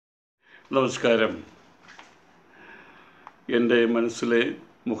നമസ്കാരം. എൻ്റെ മനസ്സിലെ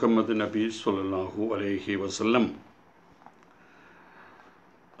മുഹമ്മദ് നബി സ്വല്ലല്ലാഹു അലൈഹി വസല്ലം.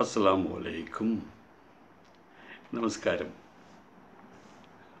 അസ്സലാമു അലൈക്കും. നമസ്കാരം.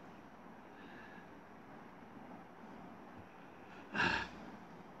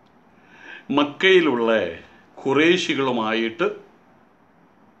 മക്കയിലുള്ള ഖുറൈശികളുമായിട്ട്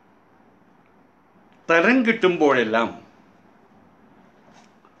തരം കിട്ടുമ്പോഴെല്ലാം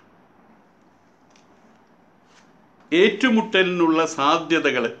ഏറ്റുമുട്ടലിനുള്ള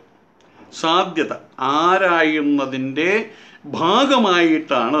സാധ്യത ആരായുന്നതിൻ്റെ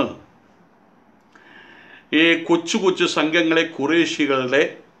ഭാഗമായിട്ടാണ് ഈ കൊച്ചു സംഘങ്ങളെ ഖുറൈശികളുടെ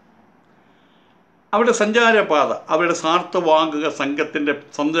അവരുടെ സഞ്ചാരപാത, അവരുടെ സാർത്ഥവാഹക സംഘത്തിൻ്റെ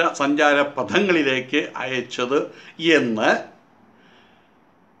സഞ്ചാരപഥങ്ങളിലേക്ക് അയച്ചത് എന്ന്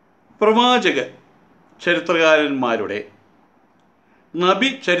പ്രവാചക ചരിത്രകാരന്മാരുടെ,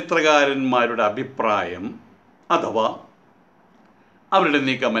 നബി ചരിത്രകാരന്മാരുടെ അഭിപ്രായം അഥവാ അവരുടെ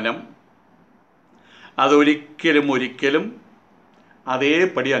നിഗമനം ഒരിക്കലും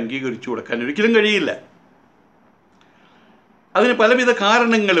അതേപടി അംഗീകരിച്ചു കൊടുക്കാൻ ഒരിക്കലും കഴിയില്ല. അതിന് പലവിധ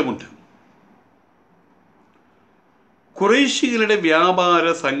കാരണങ്ങളുമുണ്ട്. ഖുറൈശികളുടെ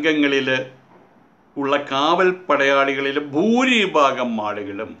വ്യാപാര സംഘങ്ങളിൽ ഉള്ള കാവൽ പടയാളികളിൽ ഭൂരിഭാഗം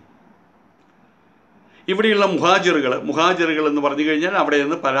ആളുകളും ഇവിടെയുള്ള മുഹാജിറുകൾ എന്ന് പറഞ്ഞു കഴിഞ്ഞാൽ അവിടെ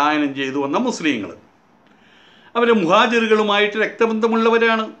നിന്ന് പലായനം ചെയ്തു വന്ന മുസ്ലിങ്ങൾ. അവർ മുഹാജിറുകളുമായിട്ട്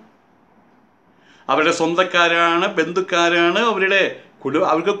രക്തബന്ധമുള്ളവരാണ്, അവരുടെ സ്വന്തക്കാരാണ്, ബന്ധുക്കാരാണ്,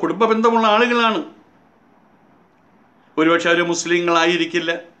 അവർക്ക് കുടുംബ ബന്ധമുള്ള ആളുകളാണ്. ഒരുപക്ഷെ അവർ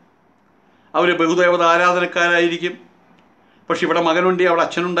മുസ്ലിങ്ങളായിരിക്കില്ല, അവർ ബഹുദേവത ആരാധനക്കാരായിരിക്കും. പക്ഷെ ഇവിടെ മകനുണ്ടെങ്കിൽ അവിടെ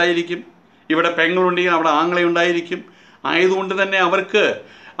അച്ഛനുണ്ടായിരിക്കും, ഇവിടെ പെങ്ങളുണ്ടെങ്കിൽ അവിടെ ആങ്ങളയുണ്ടായിരിക്കും. ആയതുകൊണ്ട് തന്നെ അവർക്ക്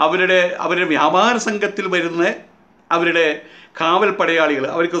അവരുടെ വ്യാപാര സംഘത്തിൽ വരുന്ന അവരുടെ കാവൽ പടയാളികൾ,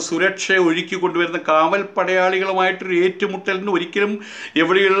 അവർക്ക് സുരക്ഷ ഒരുക്കി കൊണ്ടുവരുന്ന കാവൽ പടയാളികളുമായിട്ടൊരു ഏറ്റുമുട്ടലിന് ഒരിക്കലും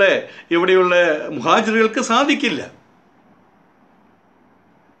ഇവിടെയുള്ള മുഹാജിറുകൾക്ക് സാധിക്കില്ല.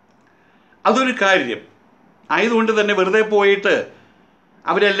 അതൊരു കാര്യം. ആയതുകൊണ്ട് തന്നെ വെറുതെ പോയിട്ട്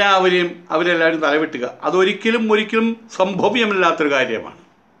അവരെല്ലാവരും തലവെട്ടുക അതൊരിക്കലും സംഭവ്യമല്ലാത്തൊരു കാര്യമാണ്.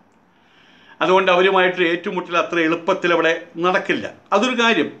 അതുകൊണ്ട് അവരുമായിട്ട് ഏറ്റുമുട്ടൽ അത്ര എളുപ്പത്തിൽ അവിടെ നടക്കില്ല. അതൊരു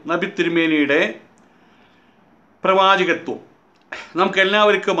കാര്യം. നബി തിരുമേനിയുടെ പ്രവാചകത്വം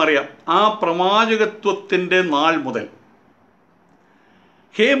നമുക്കെല്ലാവർക്കും അറിയാം. ആ പ്രവാചകത്വത്തിൻ്റെ നാൾ മുതൽ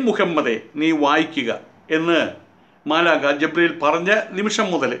ഹേ മുഹമ്മദേ നീ വായിക്കുക എന്ന് മാലാഖ ജിബ്രീൽ പറഞ്ഞ നിമിഷം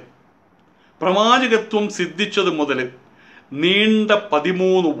മുതൽ, പ്രവാചകത്വം സിദ്ധിച്ചത് മുതൽ നീണ്ട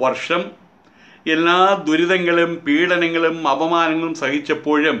 13 വർഷം എല്ലാ ദുരിതങ്ങളും പീഡനങ്ങളും അപമാനങ്ങളും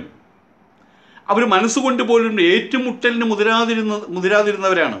സഹിച്ചപ്പോഴും അവർ മനസ്സുകൊണ്ട് പോലും ഏറ്റുമുട്ടലിന്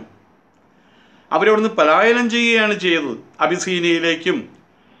മുതിരാതിരുന്നവരാണ്. അവരവിടുന്ന് പലായനം ചെയ്യുകയാണ് ചെയ്തത്. അബിസീനിയയിലേക്കും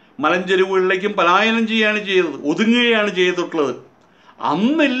മലഞ്ചെരുവുകളിലേക്കും പലായനം ചെയ്യുകയാണ് ചെയ്തത്, ഒതുങ്ങുകയാണ് ചെയ്തിട്ടുള്ളത്.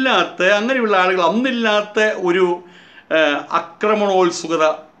 അങ്ങനെയുള്ള ആളുകൾ അന്നില്ലാത്ത ഒരു ആക്രമണോത്സുകത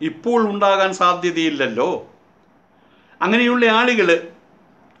ഇപ്പോൾ ഉണ്ടാകാൻ സാധ്യതയില്ലല്ലോ. അങ്ങനെയുള്ള ആളുകൾ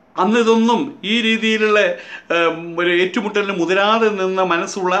അന്നിതൊന്നും ഈ രീതിയിലുള്ള ഒരു ഏറ്റുമുട്ടലിന് മുതിരാതെ നിന്ന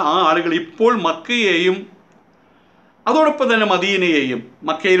മനസ്സുള്ള ആ ആളുകൾ ഇപ്പോൾ മക്കയെയും അതോടൊപ്പം തന്നെ മദീനയെയും,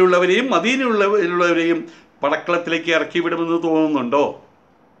 മക്കയിലുള്ളവരെയും മദീനയിലുള്ളവരെയും പടക്കളത്തിലേക്ക് ഇറക്കി വിടുമെന്ന് തോന്നുന്നുണ്ടോ?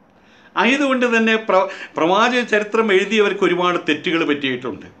 ആയതുകൊണ്ട് തന്നെ പ്രവാചക ചരിത്രം എഴുതിയവർക്ക് ഒരുപാട് തെറ്റുകൾ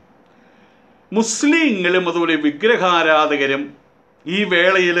പറ്റിയിട്ടുണ്ട്. മുസ്ലിങ്ങളും അതുപോലെ വിഗ്രഹാരാധകരും ഈ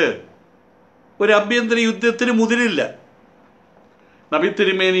വേളയിൽ ഒരു ആഭ്യന്തര യുദ്ധത്തിന് മുതിരില്ല. നബി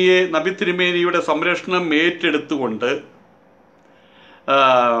തിരുമേനിയുടെ സംരക്ഷണം ഏറ്റെടുത്തുകൊണ്ട്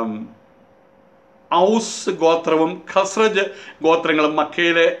ഔസ് ഗോത്രവും ഖസ്റജ് ഗോത്രങ്ങളും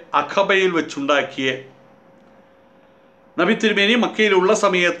മക്കയിലെ അഖബയിൽ വെച്ചുണ്ടാക്കിയ, നബി തിരുമേനി മക്കയിലുള്ള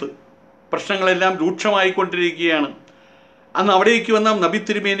സമയത്ത് പ്രശ്നങ്ങളെല്ലാം രൂക്ഷമായിക്കൊണ്ടിരിക്കുകയാണ്. അന്ന് അവിടേക്ക് വന്ന നബി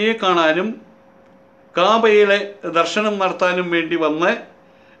തിരുമേനിയെ കാണാനും കാബയിലെ ദർശനം നടത്താനും വേണ്ടി വന്ന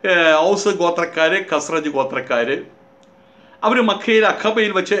ഔസ് ഗോത്രക്കാർ, ഖസ്റജ് ഗോത്രക്കാർ, അവർ മക്കയിലെ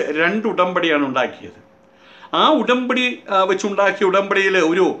അഖബയിൽ വെച്ച് 2 ഉടമ്പടിയാണ് ഉണ്ടാക്കിയത്. ആ വെച്ചുണ്ടാക്കിയ ഉടമ്പടിയിൽ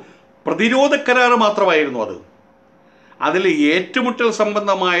ഒരു പ്രതിരോധ കരാർ മാത്രമായിരുന്നു അത്. അതിൽ ഏറ്റുമുട്ടൽ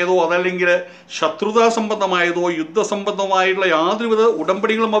സംബന്ധമായതോ അതല്ലെങ്കിൽ ശത്രുതാ സംബന്ധമായതോ യുദ്ധസംബന്ധമായുള്ള യാതൊരുവിധ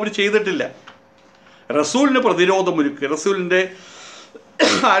ഉടമ്പടികളും അവർ ചെയ്തിട്ടില്ല. റസൂലിന് പ്രതിരോധമൊരുക്കുക, റസൂലിൻ്റെ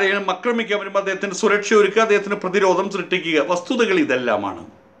ആരെയും ആക്രമിക്കാൻ വരുമ്പോൾ അദ്ദേഹത്തിന് സുരക്ഷ ഒരുക്കുക, അദ്ദേഹത്തിന് പ്രതിരോധം സൃഷ്ടിക്കുക, വസ്തുതകൾ ഇതെല്ലാമാണ്.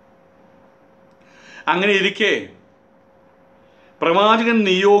 അങ്ങനെ ഇരിക്കെ പ്രവാചകൻ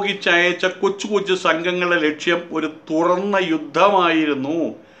നിയോഗിച്ചയച്ച കൊച്ചു സംഘങ്ങളുടെ ലക്ഷ്യം ഒരു തുറന്ന യുദ്ധമായിരുന്നു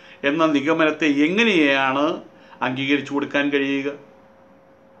എന്ന നിഗമനത്തെ എങ്ങനെയാണ് അംഗീകരിച്ചു കൊടുക്കാൻ കഴിയുക?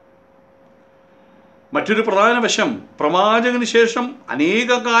 മറ്റൊരു പ്രധാന വശം, പ്രവാചകന് ശേഷം അനേക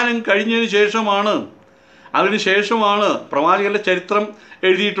കാലം കഴിഞ്ഞതിന് ശേഷമാണ് പ്രവാചകന്റെ ചരിത്രം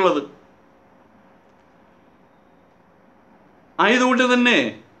എഴുതിയിട്ടുള്ളത്. ആയതുകൊണ്ട് തന്നെ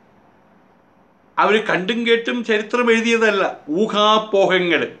അവർ കണ്ടും കേട്ടും ചരിത്രം എഴുതിയതല്ല,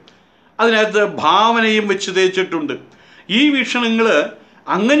 ഊഹാപോഹങ്ങൾ, അതിനകത്ത് ഭാവനയും വെച്ച് തേച്ചിട്ടുണ്ട്. ഈ വീക്ഷണങ്ങൾ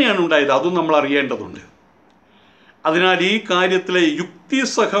അങ്ങനെയാണ് ഉണ്ടായത്, അതും നമ്മൾ അറിയേണ്ടതുണ്ട്. അതിനാൽ ഈ കാര്യത്തിലെ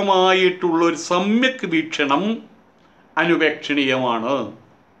യുക്തിസഹമായിട്ടുള്ള ഒരു സമ്യക് വീക്ഷണം അനുപേക്ഷണീയമാണ്.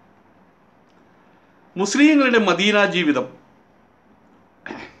 മുസ്ലിങ്ങളുടെ മദീന ജീവിതം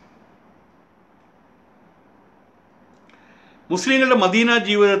മുസ്ലിങ്ങളുടെ മദീന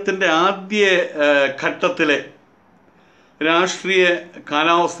ജീവിതത്തിൻ്റെ ആദ്യ ഘട്ടത്തിലെ രാഷ്ട്രീയ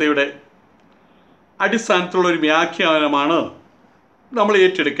കാലാവസ്ഥയുടെ അടിസ്ഥാനത്തിലുള്ള ഒരു വ്യാഖ്യാനമാണ് നമ്മൾ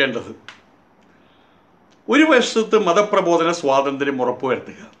ഏറ്റെടുക്കേണ്ടത്. ഒരു വശത്ത് മതപ്രബോധന സ്വാതന്ത്ര്യം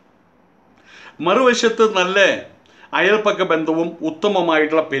ഉറപ്പുവരുത്തുക, മറുവശത്ത് നല്ല അയൽപ്പക്ക ബന്ധവും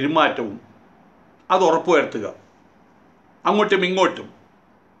ഉത്തമമായിട്ടുള്ള പെരുമാറ്റവും അത് ഉറപ്പുവരുത്തുക, അങ്ങോട്ടും ഇങ്ങോട്ടും.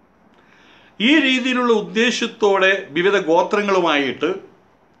 ഈ രീതിയിലുള്ള ഉദ്ദേശ്യത്തോടെ വിവിധ ഗോത്രങ്ങളുമായിട്ട്,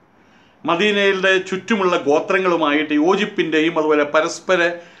 മദീനയുടെ ചുറ്റുമുള്ള ഗോത്രങ്ങളുമായിട്ട് യോജിപ്പിൻ്റെയും അതുപോലെ പരസ്പര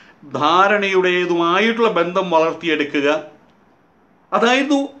ധാരണയുടേതുമായിട്ടുള്ള ബന്ധം വളർത്തിയെടുക്കുക,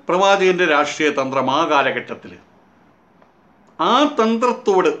 അതായിരുന്നു പ്രവാചകന്റെ രാഷ്ട്രീയ തന്ത്രം ആ കാലഘട്ടത്തിൽ. ആ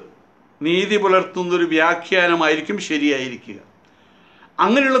തന്ത്രത്തോട് നീതി പുലർത്തുന്നൊരു വ്യാഖ്യാനമായിരിക്കും ശരിയായിരിക്കുക.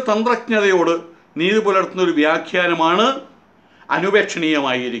 അങ്ങനെയുള്ള തന്ത്രജ്ഞതയോട് നീതി പുലർത്തുന്നൊരു വ്യാഖ്യാനമാണ്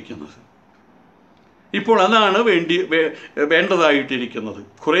അനുപേക്ഷണീയമായിരിക്കുന്നത്. ഇപ്പോൾ അതാണ് വേണ്ടതായിട്ടിരിക്കുന്നത്.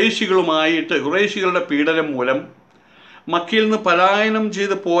 ഖുറൈശികളുടെ പീഡനം മൂലം മക്കയിൽ നിന്ന് പലായനം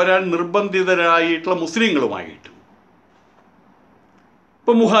ചെയ്ത് പോരാൻ നിർബന്ധിതരായിട്ടുള്ള മുസ്ലിങ്ങളുമായിട്ട്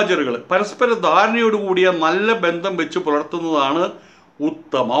ഇപ്പോൾ മുഹാജിറുകൾ പരസ്പര ധാരണയോടുകൂടിയ നല്ല ബന്ധം വെച്ച് പുലർത്തുന്നതാണ്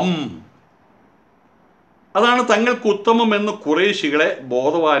ഉത്തമം. അതാണ് തങ്ങൾക്ക് ഉത്തമം എന്ന് ഖുറൈശികളെ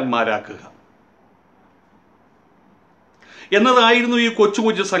ബോധവാന്മാരാക്കുക എന്നതായിരുന്നു ഈ കൊച്ചു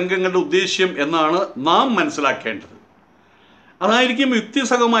കൊച്ചു സംഘങ്ങളുടെ ഉദ്ദേശ്യം എന്നാണ് നാം മനസ്സിലാക്കേണ്ടത്. അതായിരിക്കും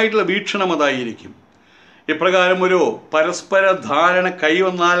യുക്തിസഹമായിട്ടുള്ള വീക്ഷണം, അതായിരിക്കും. ഇപ്രകാരം ഒരു പരസ്പര ധാരണ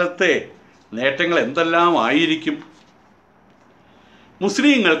കൈവന്നാലത്തെ നേട്ടങ്ങൾ എന്തെല്ലാം ആയിരിക്കും?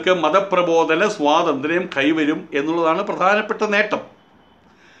 മുസ്ലിങ്ങൾക്ക് മതപ്രബോധന സ്വാതന്ത്ര്യം കൈവരും എന്നുള്ളതാണ് പ്രധാനപ്പെട്ട നേട്ടം.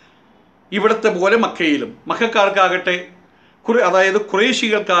 ഇവിടുത്തെ പോലെ മക്കയിലും മക്കക്കാർക്കാകട്ടെ, അതായത്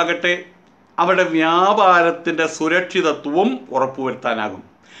ഖുറൈശികൾക്കാകട്ടെ, അവരുടെ വ്യാപാരത്തിൻ്റെ സുരക്ഷിതത്വവും ഉറപ്പുവരുത്താനാകും.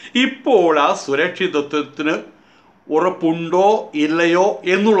 ഇപ്പോൾ ആ സുരക്ഷിതത്വത്തിന് ഉറപ്പുണ്ടോ ഇല്ലയോ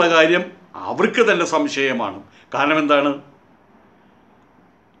എന്നുള്ള കാര്യം അവർക്ക് തന്നെ സംശയമാണ്. കാരണം എന്താണ്?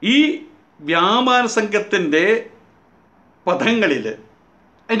 ഈ വ്യാപാര സംഘത്തിൻ്റെ പഥങ്ങളിൽ,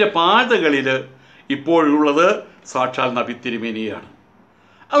 അതിൻ്റെ പാതകളിൽ ഇപ്പോഴുള്ളത് സാക്ഷാൽ നബി തിരുമേനിയാണ്.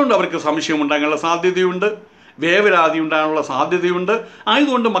 അതുകൊണ്ട് അവർക്ക് സംശയമുണ്ടാകാനുള്ള സാധ്യതയുണ്ട്, വേവലാതി ഉണ്ടാകാനുള്ള സാധ്യതയുണ്ട്.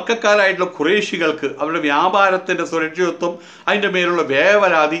 ആയതുകൊണ്ട് മക്കക്കാരായിട്ടുള്ള ഖുറൈശികൾക്ക് അവരുടെ വ്യാപാരത്തിൻ്റെ സുരക്ഷിതത്വം, അതിൻ്റെ മേലുള്ള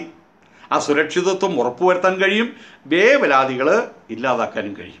വേവലാതി, ആ സുരക്ഷിതത്വം ഉറപ്പുവരുത്താൻ കഴിയും, വേവലാതികൾ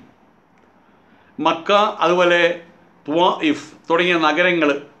ഇല്ലാതാക്കാനും കഴിയും. മക്ക അതുപോലെ ത്വായിഫ് തുടങ്ങിയ നഗരങ്ങൾ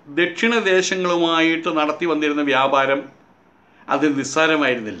ദക്ഷിണദേശങ്ങളുമായിട്ട് നടത്തി വന്നിരുന്ന വ്യാപാരം അത്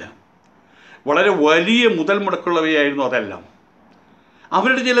നിസ്സാരമായിരുന്നില്ല. വളരെ വലിയ മുതൽ മുടക്കുള്ളവയായിരുന്നു അതെല്ലാം.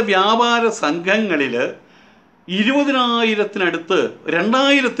 അവരുടെ ചില വ്യാപാര സംഘങ്ങളിൽ 20,000-ത്തിനടുത്ത്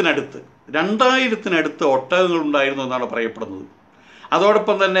 2,000-ത്തിനടുത്ത് ഒട്ടകങ്ങളുണ്ടായിരുന്നു എന്നാണ് പറയപ്പെടുന്നത്.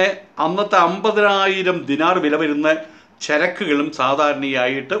 അതോടൊപ്പം തന്നെ അന്നത്തെ 50,000 ദിനാർ വില വരുന്ന ചരക്കുകളും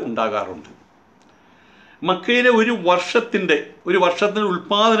സാധാരണയായിട്ട് ഉണ്ടാകാറുണ്ട്. മക്കയിലെ ഒരു വർഷത്തിൻ്റെ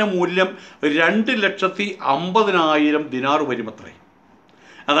ഉൽപ്പാദന മൂല്യം 2,50,000 ദിനാർ വരുമത്രേ.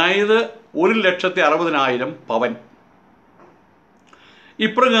 അതായത് 1,60,000 പവൻ.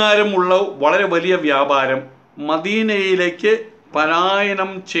 ഇപ്രകാരമുള്ള വളരെ വലിയ വ്യാപാരം മദീനയിലേക്ക്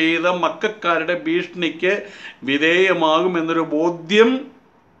പലായനം ചെയ്ത മക്കക്കാരുടെ ഭീഷണിക്ക് വിധേയമാകുമെന്നൊരു ബോധ്യം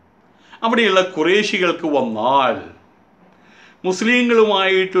അവിടെയുള്ള ഖുറൈശികൾക്ക് വന്നാൽ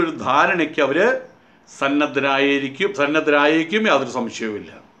മുസ്ലിങ്ങളുമായിട്ടൊരു ധാരണയ്ക്ക് അവർ സന്നദ്ധരായിരിക്കും, യാതൊരു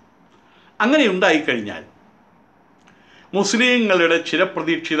സംശയവുമില്ല. അങ്ങനെ ഉണ്ടായിക്കഴിഞ്ഞാൽ മുസ്ലിങ്ങളുടെ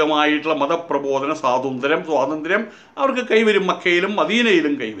ചിരപ്രതീക്ഷിതമായിട്ടുള്ള മതപ്രബോധന സ്വാതന്ത്ര്യം അവർക്ക് കൈവരും, മക്കയിലും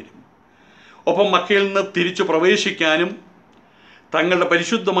മദീനയിലും കൈവരും. ഒപ്പം മക്കയിൽ നിന്ന് തിരിച്ചു പ്രവേശിക്കാനും തങ്ങളുടെ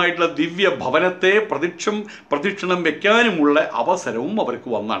പരിശുദ്ധമായിട്ടുള്ള ദിവ്യ ഭവനത്തെ പ്രദക്ഷിണം വയ്ക്കാനുമുള്ള അവസരവും അവർക്ക്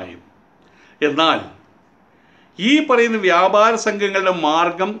വന്നണയും. എന്നാൽ ഈ പറയുന്ന വ്യാപാര സംഘങ്ങളുടെ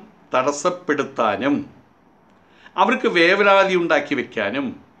മാർഗം തടസ്സപ്പെടുത്താനും അവർക്ക് വേവലാതി ഉണ്ടാക്കി വയ്ക്കാനും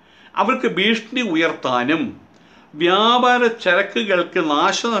അവർക്ക് ഭീഷണി ഉയർത്താനും വ്യാപാര ചരക്കുകൾക്ക്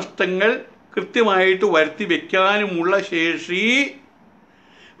നാശനഷ്ടങ്ങൾ കൃത്യമായിട്ട് വരുത്തി വയ്ക്കാനുമുള്ള ശേഷി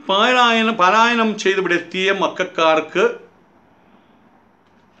പലായനം ചെയ്തിവിടെ എത്തിയ മക്കക്കാർക്ക്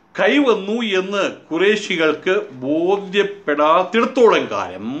കൈവന്നു എന്ന് ഖുറൈശികൾക്ക് ബോധ്യപ്പെടാത്തിടത്തോളം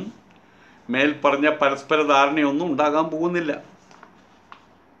കാലം മേൽപ്പറഞ്ഞ പരസ്പര ധാരണയൊന്നും ഉണ്ടാകാൻ പോകുന്നില്ല.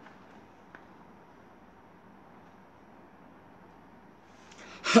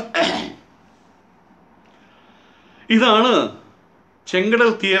 ഇതാണ് ചെങ്കടൽ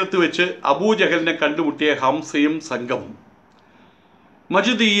തീരത്ത് വെച്ച് അബൂജഹലിനെ കണ്ടുമുട്ടിയ ഹംസയും സംഘവും.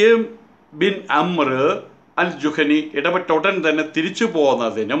 മജ്ദിയ ബിൻ അംർ അൽ ജുഹനി ഇടപെട്ട ഉടൻ തന്നെ തിരിച്ചു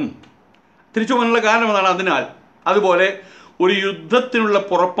പോകാനുള്ള കാരണം എന്താണ്? അതിനാൽ അതുപോലെ ഒരു യുദ്ധത്തിനുള്ള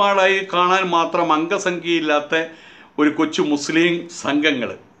പുറപ്പാടായി കാണാൻ മാത്രം അംഗസംഖ്യയില്ലാത്ത ഒരു കൊച്ചു മുസ്ലിം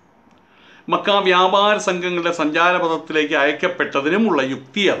സംഘങ്ങൾ മക്ക വ്യാപാര സംഘങ്ങളുടെ സഞ്ചാരപഥത്തിലേക്ക് അയക്കപ്പെട്ടതിനുമുള്ള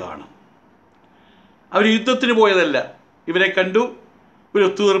യുക്തി അതാണ്. അവർ യുദ്ധത്തിന് പോയതല്ല. ഇവരെ കണ്ടു, ഒരു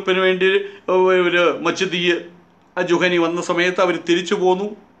ഒത്തുതീർപ്പിന് വേണ്ടി ഒരു മജ്ദിയ ജുഹനി വന്ന സമയത്ത് അവർ തിരിച്ചു പോന്നു.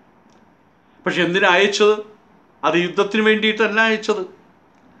 പക്ഷെ എന്തിനാ അയച്ചത്? അത് യുദ്ധത്തിന് വേണ്ടിയിട്ടല്ല അയച്ചത്.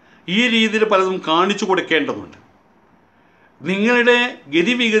 ഈ രീതിയിൽ പലതും കാണിച്ചു കൊടുക്കേണ്ടതുണ്ട്. നിങ്ങളുടെ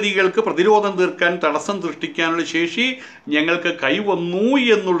ഗതിവിഗതികൾക്ക് പ്രതിരോധം തീർക്കാൻ, തടസ്സം സൃഷ്ടിക്കാനുള്ള ശേഷി ഞങ്ങൾക്ക് കൈവന്നു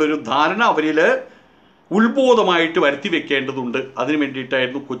എന്നുള്ളൊരു ധാരണ അവരിൽ ഉത്ബോധമായിട്ട് വരുത്തി വെക്കേണ്ടതുണ്ട്. അതിനു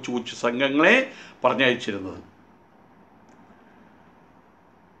വേണ്ടിയിട്ടായിരുന്നു കൊച്ചു കൊച്ചു സംഘങ്ങളെ പറഞ്ഞയച്ചിരുന്നത്.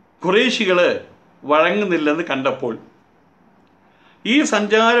 ഖുറൈശികൾ വഴങ്ങുന്നില്ലെന്ന് കണ്ടപ്പോൾ ഈ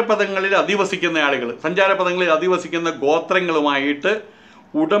സഞ്ചാരപഥങ്ങളിൽ അധിവസിക്കുന്ന ഗോത്രങ്ങളുമായിട്ട്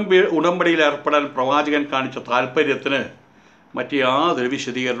ഉടമ്പടിയിൽ ഏർപ്പെടാൻ പ്രവാചകൻ കാണിച്ച താല്പര്യത്തിന് മറ്റ് യാതൊരു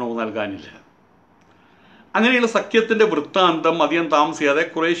വിശദീകരണവും നൽകാനില്ല. അങ്ങനെയുള്ള സഖ്യത്തിൻ്റെ വൃത്താന്തം അധികം താമസിയാതെ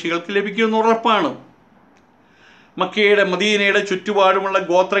ഖുറൈശികൾക്ക് ലഭിക്കുമെന്ന് ഉറപ്പാണ്. മക്കയുടെ മദീനയുടെ ചുറ്റുപാടുമുള്ള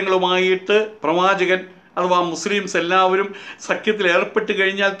ഗോത്രങ്ങളുമായിട്ട് പ്രവാചകൻ അഥവാ മുസ്ലിംസ് എല്ലാവരും സഖ്യത്തിൽ ഏർപ്പെട്ട്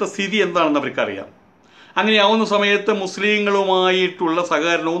കഴിഞ്ഞാലത്തെ സ്ഥിതി എന്താണെന്ന് അവർക്കറിയാം. അങ്ങനെയാവുന്ന സമയത്ത് മുസ്ലിങ്ങളുമായിട്ടുള്ള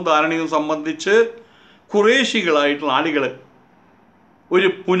സഹകരണവും ധാരണയും സംബന്ധിച്ച് ഖുറൈശികളായിട്ടുള്ള ആളുകൾ ഒരു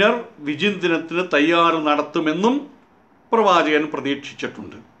പുനർവിചിന്തനത്തിന് തയ്യാറ് നടത്തുമെന്നും പ്രവാചകൻ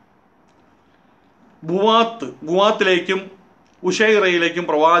പ്രതീക്ഷിച്ചിട്ടുണ്ട്. ബുവാത്തിലേക്കും ഉഷൈറയിലേക്കും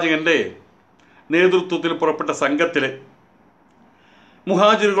പ്രവാചകൻ്റെ നേതൃത്വത്തിൽ പുറപ്പെട്ട സംഘത്തിൽ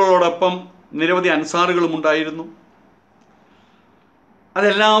മുഹാജിറുകളോടൊപ്പം നിരവധി അൻസാറുകളും ഉണ്ടായിരുന്നു.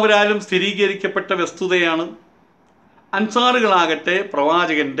 അതെല്ലാവരാലും സ്ഥിരീകരിക്കപ്പെട്ട വസ്തുതയാണ്. അൻസാറുകളാകട്ടെ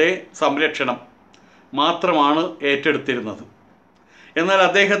പ്രവാചകൻ്റെ സംരക്ഷണം മാത്രമാണ് ഏറ്റെടുത്തിരുന്നത്. എന്നാൽ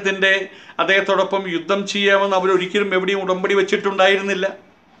അദ്ദേഹത്തോടൊപ്പം യുദ്ധം ചെയ്യാമെന്ന് അവരൊരിക്കലും എവിടെയും ഉടമ്പടി വെച്ചിട്ടുണ്ടായിരുന്നില്ല.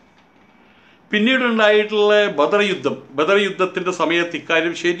 പിന്നീടുണ്ടായിട്ടുള്ള ബദർ യുദ്ധത്തിൻ്റെ സമയത്ത്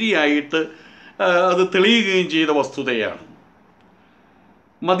ഇക്കാര്യം ശരിയായിട്ട് അത് തെളിയുകയും ചെയ്ത വസ്തുതയാണ്.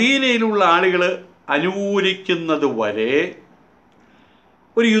 മദീനയിലുള്ള ആളുകൾ അനുകൂലിക്കുന്നത് വരെ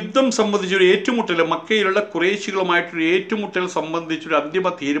ഒരു യുദ്ധം സംബന്ധിച്ചൊരു ഏറ്റുമുട്ടൽ, മക്കയിലുള്ള ഖുറൈശികളുമായിട്ടൊരു ഏറ്റുമുട്ടൽ സംബന്ധിച്ചൊരു അന്തിമ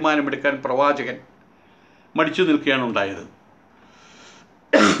തീരുമാനമെടുക്കാൻ പ്രവാചകൻ മടിച്ചു നിൽക്കുകയാണ് ഉണ്ടായത്.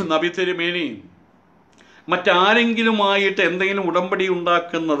 നബി തിരുമേനി മറ്റാരെങ്കിലുമായിട്ട് എന്തെങ്കിലും ഉടമ്പടി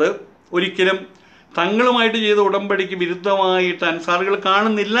ഉണ്ടാക്കുന്നത് ഒരിക്കലും തങ്ങളുമായിട്ട് ചെയ്ത ഉടമ്പടിക്ക് വിരുദ്ധമായിട്ട് അൻസാറുകൾ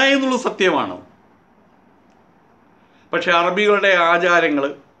കാണുന്നില്ല എന്നുള്ളത് സത്യമാണ്. പക്ഷെ അറബികളുടെ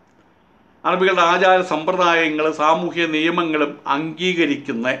ആചാര സമ്പ്രദായങ്ങൾ, സാമൂഹ്യ നിയമങ്ങളും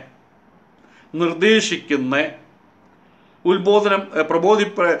അംഗീകരിക്കുന്ന, നിർദ്ദേശിക്കുന്ന,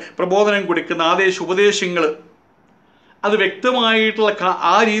 പ്രബോധനം കൊടുക്കുന്ന ഉപദേശങ്ങൾ അത്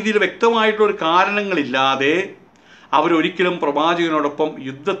ആ രീതിയിൽ വ്യക്തമായിട്ടുള്ളൊരു കാരണങ്ങളില്ലാതെ അവരൊരിക്കലും പ്രവാചകനോടൊപ്പം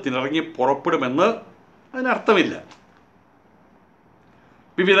യുദ്ധത്തിനിറങ്ങി പുറപ്പെടുമെന്ന് അതിനർത്ഥമില്ല.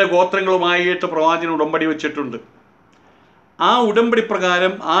 വിവിധ ഗോത്രങ്ങളുമായിട്ട് പ്രവാചകൻ ഉടമ്പടി വെച്ചിട്ടുണ്ട്. ആ ഉടമ്പടി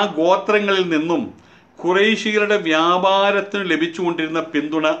പ്രകാരം ആ ഗോത്രങ്ങളിൽ നിന്നും ഖുറൈശികളുടെ വ്യാപാരത്തിന് ലഭിച്ചുകൊണ്ടിരുന്ന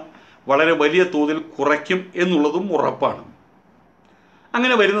പിന്തുണ വളരെ വലിയ തോതിൽ കുറയ്ക്കും എന്നുള്ളതും ഉറപ്പാണ്.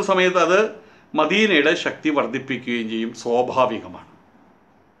 അങ്ങനെ വരുന്ന സമയത്ത് അത് മദീനയുടെ ശക്തി വർദ്ധിപ്പിക്കുകയും ചെയ്യും, സ്വാഭാവികമാണ്.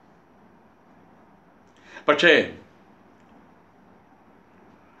 പക്ഷേ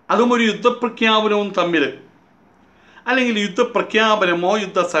അതും ഒരു യുദ്ധപ്രഖ്യാപനവും തമ്മിൽ, അല്ലെങ്കിൽ യുദ്ധപ്രഖ്യാപനമോ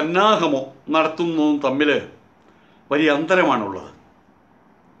യുദ്ധസന്നാഹമോ നടത്തുന്നതും തമ്മിൽ വലിയ അന്തരമാണുള്ളത്.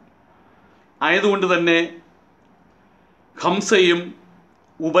 ആയതുകൊണ്ട് തന്നെ ഹംസയും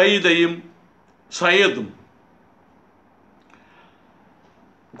ഉബൈദയും സയ്യദും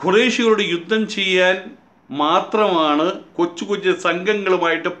ഖുറൈശികളോട് യുദ്ധം ചെയ്യാൻ മാത്രമാണ് കൊച്ചു കൊച്ചു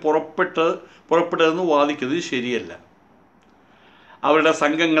സംഘങ്ങളുമായിട്ട് പുറപ്പെട്ടതെന്ന് വാദിക്കുന്നത് ശരിയല്ല. അവരുടെ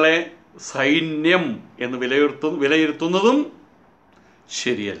സംഘങ്ങളെ സൈന്യം എന്ന് വിലയിരുത്തുന്നതും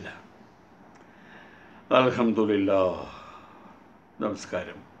ശരിയല്ല. അൽഹംദുലില്ലാഹ്.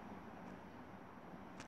 നമസ്കാരം.